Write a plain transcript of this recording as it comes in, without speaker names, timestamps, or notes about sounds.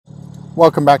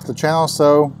Welcome back to the channel.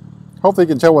 So hopefully you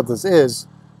can tell what this is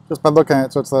just by looking at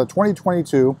it. So it's the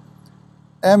 2022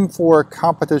 M4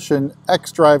 Competition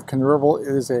xDrive Convertible. It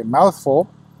is a mouthful,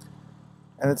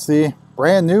 and it's the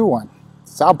brand new one.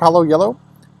 Sao Paulo yellow,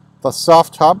 the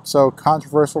soft top, so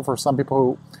controversial for some people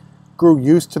who grew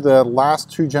used to the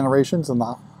last two generations and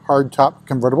the hard top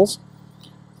convertibles.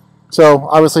 So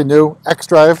obviously new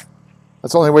xDrive,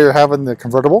 that's the only way you're having the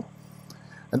convertible,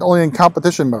 and only in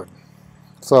competition mode.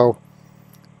 So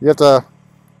you have to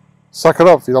suck it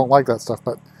up if you don't like that stuff.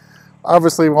 But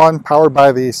obviously one powered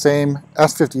by the same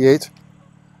S58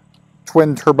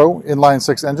 twin turbo inline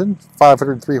 6 engine,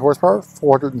 503 horsepower,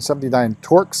 479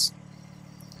 torques.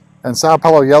 And Sao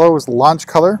Paulo yellow is the launch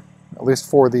color, at least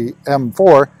for the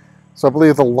M4. So I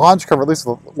believe the launch cover, at least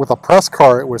with a press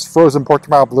car, it was frozen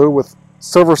Portimao blue with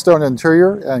Silverstone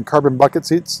interior and carbon bucket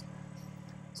seats.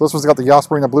 So this one's got the Yas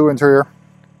Marina blue interior.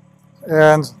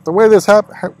 And the way this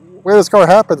car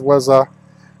happened was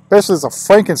basically it's a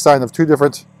Frankenstein of two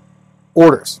different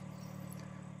orders.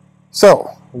 So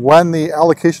when the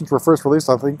allocations were first released,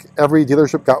 I think every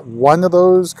dealership got one of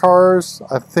those cars.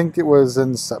 I think it was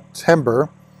in September.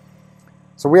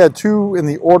 So we had two in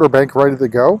the order bank ready to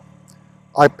go.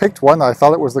 I picked one. I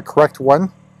thought it was the correct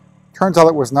one. Turns out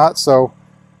it was not. So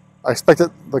I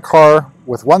expected the car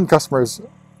with one customer's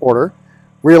order,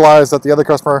 realized that the other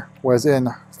customer was in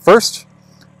first,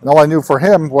 and all I knew for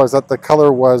him was that the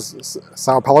color was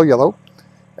Sao Paulo yellow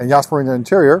and Yas Marina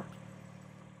interior.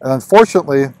 And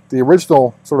unfortunately, the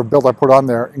original sort of build I put on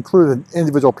there included an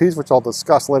individual piece, which I'll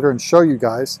discuss later and show you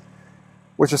guys,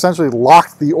 which essentially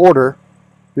locked the order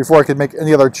before I could make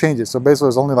any other changes. So basically it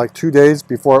was only like 2 days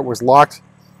before it was locked.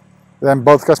 Then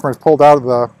both customers pulled out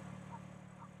of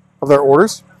their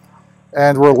orders,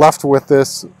 and we're left with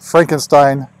this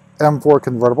Frankenstein M4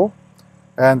 convertible.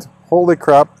 And holy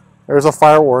crap, there's a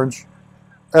fire orange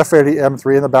F80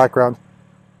 M3 in the background.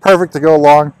 Perfect to go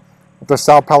along with the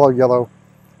Sao Paulo yellow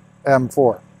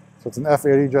M4. So it's an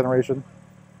F80 generation.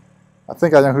 I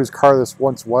think I know whose car this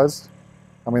once was.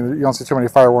 I mean, you don't see too many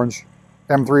fire orange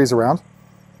M3s around.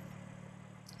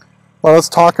 Well, let's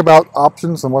talk about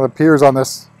options and what appears on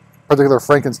this particular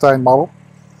Frankenstein model.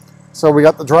 So we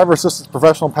got the driver assistance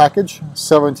professional package,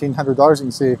 $1,700. You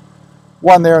can see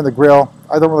one there in the grill.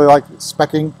 I don't really like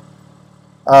speccing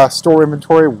store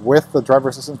inventory with the driver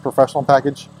assistance professional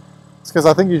package. It's because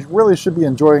I think you really should be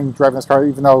enjoying driving this car,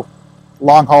 even though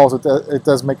long hauls it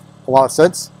does make a lot of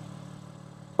sense.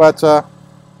 But if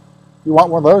you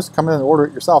want one of those, come in and order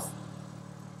it yourself.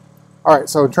 Alright,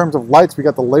 so in terms of lights, we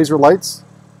got the laser lights,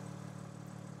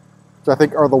 which I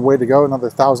think are the way to go, another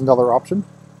 $1,000 option.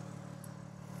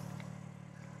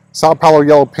 Sao Paulo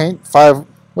yellow paint, Sao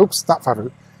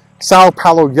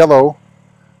Paulo yellow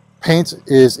paint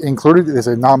is included. It is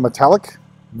a non-metallic,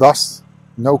 thus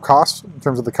no cost in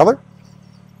terms of the color.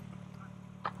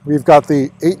 We've got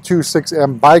the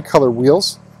 826M bicolor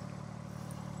wheels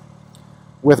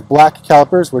with black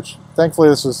calipers, which thankfully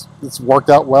it's worked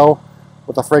out well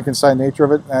with the Frankenstein nature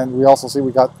of it. And we also see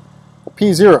we got the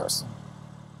P0s.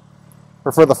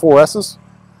 Prefer the 4S's,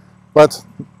 but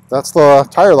that's the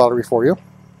tire lottery for you.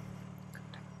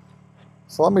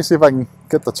 So let me see if I can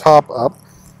get the top up.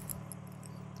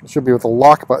 It should be with the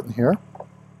lock button here.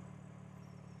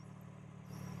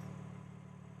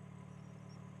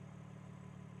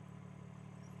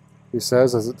 He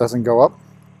says as it doesn't go up.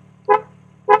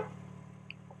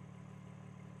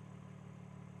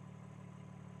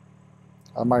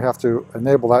 I might have to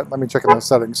enable that. Let me check in the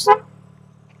settings.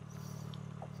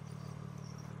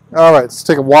 Alright, let's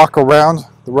take a walk around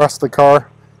the rest of the car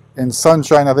in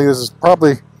sunshine. I think this is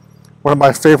probably one of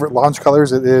my favorite launch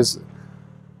colors. It is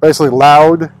basically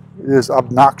loud. It is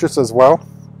obnoxious as well.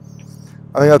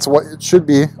 I think that's what it should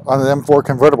be on an M4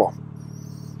 convertible.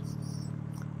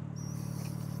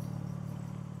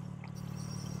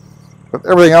 But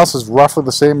everything else is roughly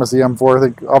the same as the M4. I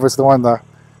think obviously the one in the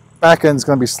back end is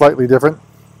going to be slightly different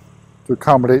to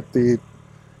accommodate the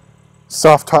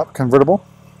soft top convertible.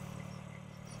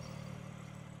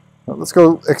 Let's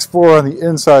go explore on the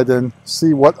inside and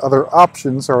see what other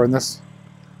options are in this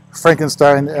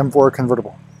Frankenstein M4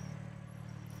 convertible.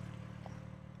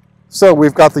 So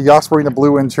we've got the Yas Marina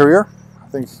blue interior. I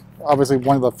think obviously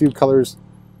one of the few colors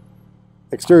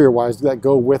exterior wise that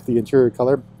go with the interior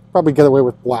color. Probably get away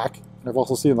with black. I've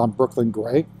also seen it on Brooklyn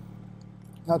gray.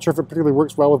 Not sure if it particularly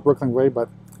works well with Brooklyn gray, but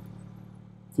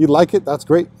if you like it, that's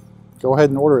great. Go ahead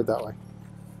and order it that way.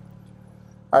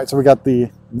 Alright, so we got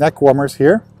the neck warmers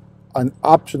here. An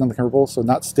option on the convertible, so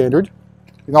not standard.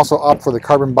 You can also opt for the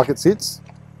carbon bucket seats,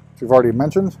 which we've already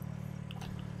mentioned.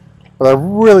 But I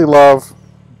really love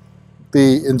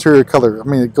the interior color. I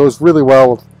mean, it goes really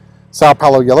well with Sao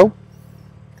Paulo yellow.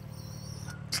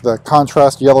 The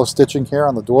contrast yellow stitching here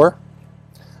on the door.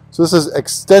 So this is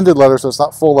extended leather, so it's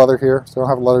not full leather here. So I don't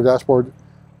have a leather dashboard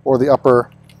or the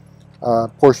upper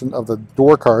portion of the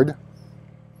door card.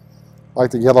 I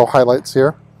like the yellow highlights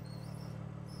here.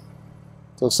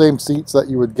 So same seats that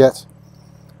you would get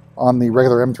on the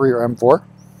regular M3 or M4.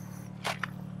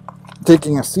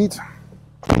 Taking a seat.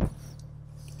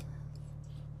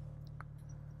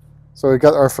 So we've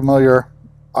got our familiar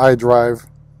xDrive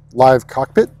live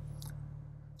cockpit.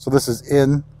 So this is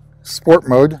in sport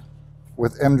mode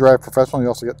with xDrive Professional. You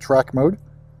also get track mode.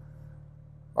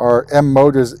 Our M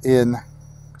mode is in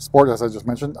sport, as I just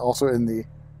mentioned. Also in the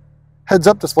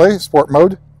heads-up display, sport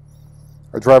mode.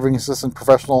 Our driving assistant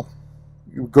Professional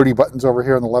goodie buttons over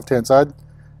here on the left-hand side.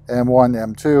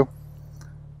 M1, M2.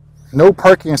 No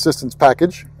parking assistance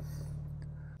package.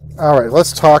 All right,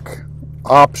 let's talk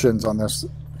options on this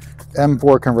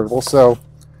M4 convertible. So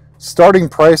starting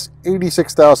price,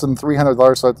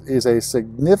 $86,300, so it is a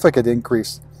significant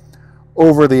increase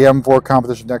over the M4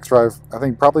 Competition xDrive. I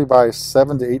think probably by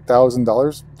 $7,000 to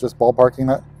 $8,000, just ballparking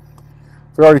that.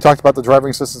 We already talked about the driving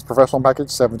assistance professional package,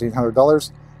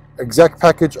 $1,700. Exec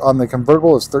package on the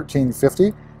convertible is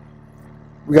 $1,350.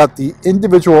 We got the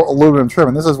individual aluminum trim,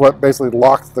 and this is what basically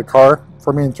locked the car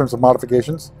for me in terms of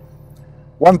modifications.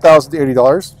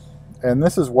 $1,080, and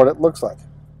this is what it looks like.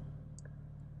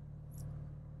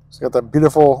 It's got that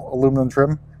beautiful aluminum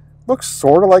trim. Looks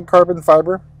sort of like carbon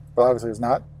fiber, but obviously it's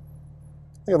not.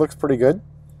 I think it looks pretty good.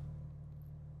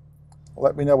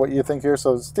 Let me know what you think here.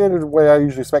 So the standard way I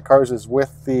usually spec cars is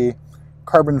with the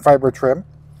carbon fiber trim.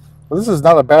 Well, this is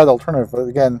not a bad alternative, but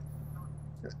again,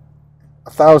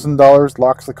 $1,000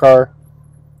 locks the car,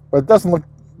 but it doesn't look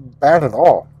bad at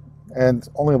all, and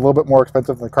only a little bit more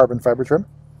expensive than the carbon fiber trim,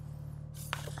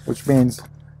 which means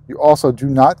you also do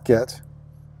not get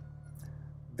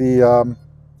the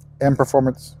M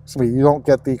Performance. You don't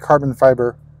get the carbon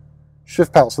fiber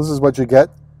shift paddle. So this is what you get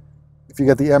if you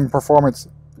get the M Performance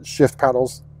shift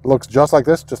paddles. It looks just like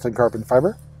this, just in carbon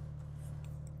fiber.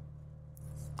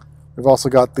 We've also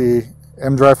got the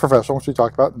xDrive Professional, which we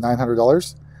talked about,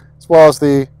 $900, as well as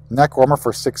the neck warmer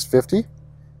for $650.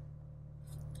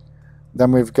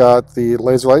 Then we've got the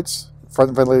laser lights,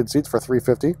 front ventilated seats for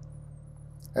 $350,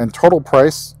 and total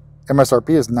price MSRP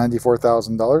is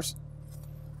 $94,000.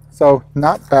 So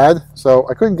not bad. So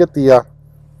I couldn't get the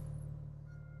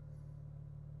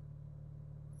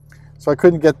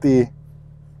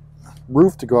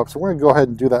roof to go up. So we're going to go ahead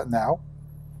and do that now.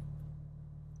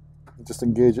 Just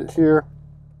engage it here.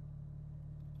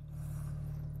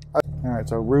 All right,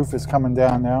 so roof is coming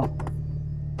down now.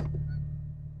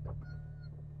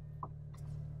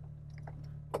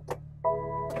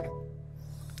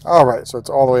 All right, so it's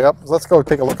all the way up. Let's go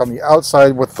take a look on the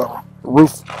outside with the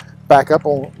roof back up.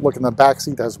 We'll look in the back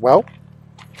seat as well.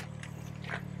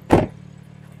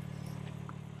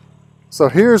 So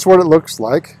here's what it looks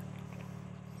like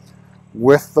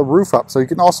with the roof up. So you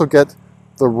can also get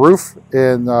the roof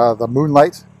in the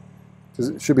Moonlight.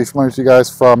 It should be familiar to you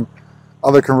guys from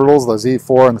other convertibles, the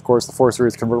Z4 and of course the 4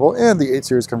 Series convertible and the 8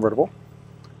 Series convertible.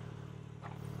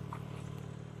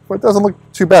 But it doesn't look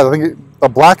too bad. I think the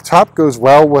black top goes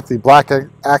well with the black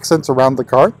accents around the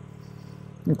car.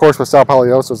 And of course with Sao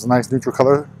Paulo, so it's a nice neutral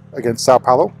color against Sao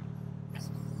Paulo.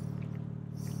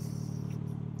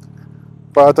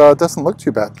 But it doesn't look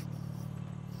too bad.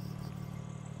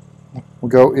 We'll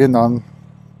go in on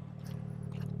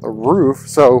the roof.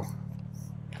 So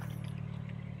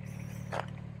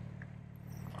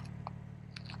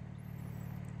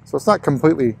it's not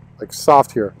completely like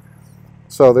soft here.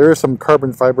 So there is some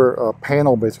carbon fiber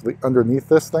panel basically underneath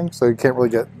this thing, so you can't really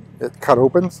get it cut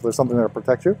open. So there's something there to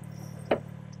protect you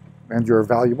and your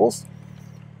valuables.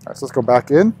 All right, so let's go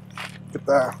back in. Get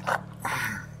that.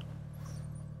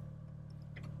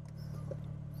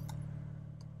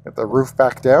 Get the roof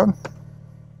back down.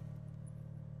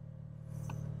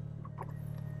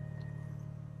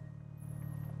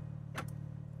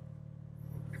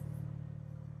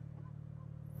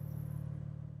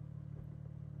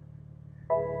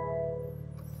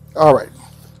 All right,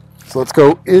 so let's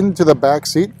go into the back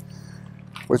seat,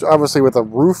 which obviously with the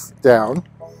roof down,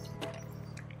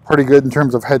 pretty good in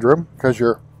terms of headroom because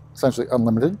you're essentially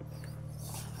unlimited.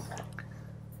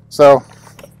 So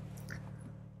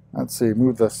let's see,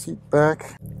 move the seat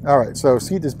back. All right, so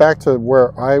seat is back to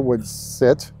where I would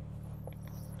sit.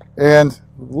 And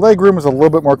leg room is a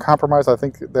little bit more compromised, I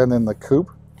think, than in the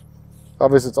coupe.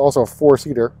 Obviously, it's also a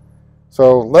 4-seater.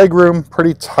 So leg room,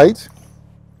 pretty tight.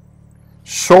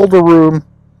 Shoulder room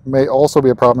may also be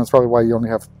a problem. That's probably why you only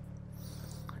have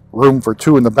room for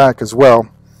 2 in the back as well.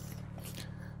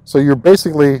 So you're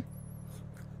basically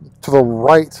to the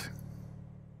right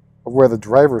of where the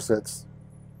driver sits.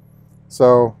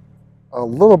 So a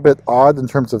little bit odd in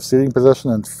terms of seating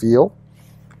position and feel,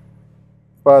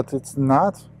 but it's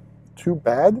not too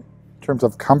bad in terms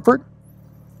of comfort.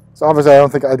 So obviously I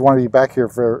don't think I'd want to be back here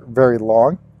for very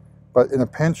long, but in a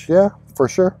pinch, yeah, for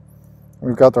sure.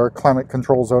 We've got our climate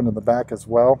control zone in the back as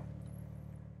well.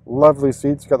 Lovely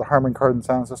seats. You've got the Harman Kardon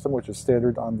sound system, which is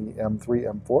standard on the M3,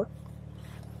 M4.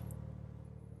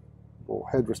 Little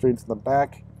head restraints in the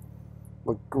back.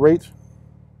 Look great.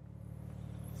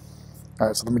 All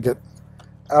right, so let me get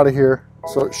out of here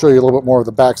so show you a little bit more of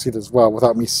the back seat as well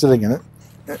without me sitting in it,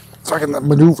 so I can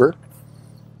maneuver.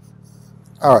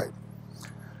 All right,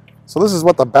 so this is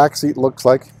what the back seat looks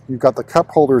like. You've got the cup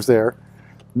holders there,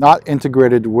 not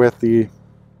integrated with the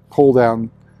pull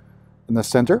down in the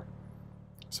center,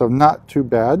 so not too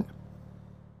bad,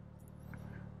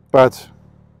 but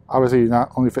obviously you're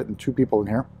not only fitting 2 people in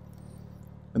here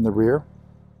in the rear,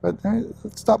 but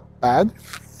it's not bad.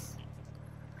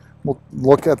 We'll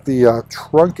look at the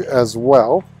trunk as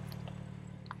well.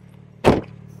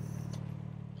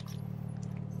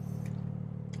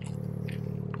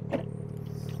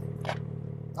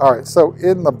 All right, so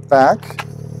in the back,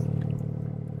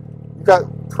 you've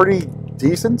got pretty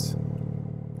decent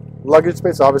luggage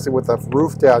space. Obviously with the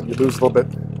roof down, you lose a little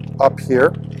bit up here,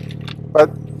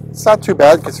 but it's not too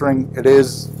bad considering it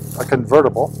is a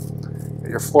convertible.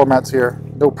 Your floor mats here,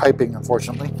 no piping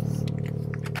unfortunately.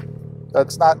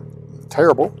 That's not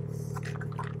terrible.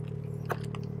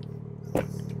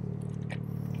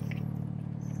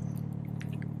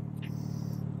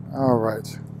 All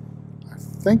right, I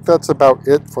think that's about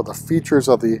it for the features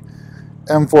of the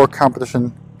M4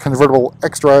 Competition Convertible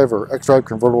xDrive, or xDrive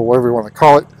Convertible, whatever you want to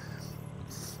call it.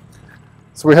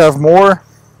 So we have more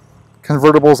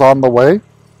convertibles on the way.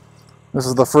 This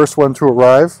is the first one to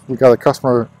arrive. We got a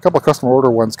couple of customer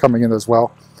order ones coming in as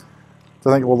well. So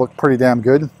I think it will look pretty damn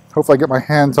good. Hopefully I get my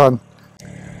hands on.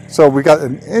 So we got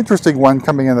an interesting one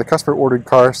coming in, the customer ordered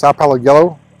car, Sao Paulo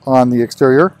yellow on the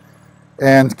exterior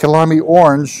and Kilami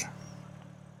orange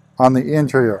on the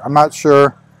interior. I'm not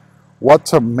sure what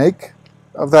to make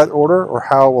of that order or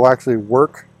how it will actually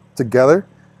work together,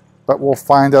 but we'll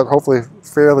find out hopefully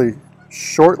fairly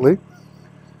shortly.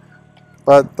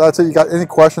 But that's it. You got any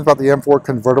questions about the M4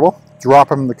 convertible, drop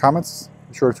them in the comments.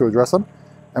 Be sure to address them,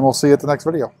 and we'll see you at the next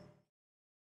video.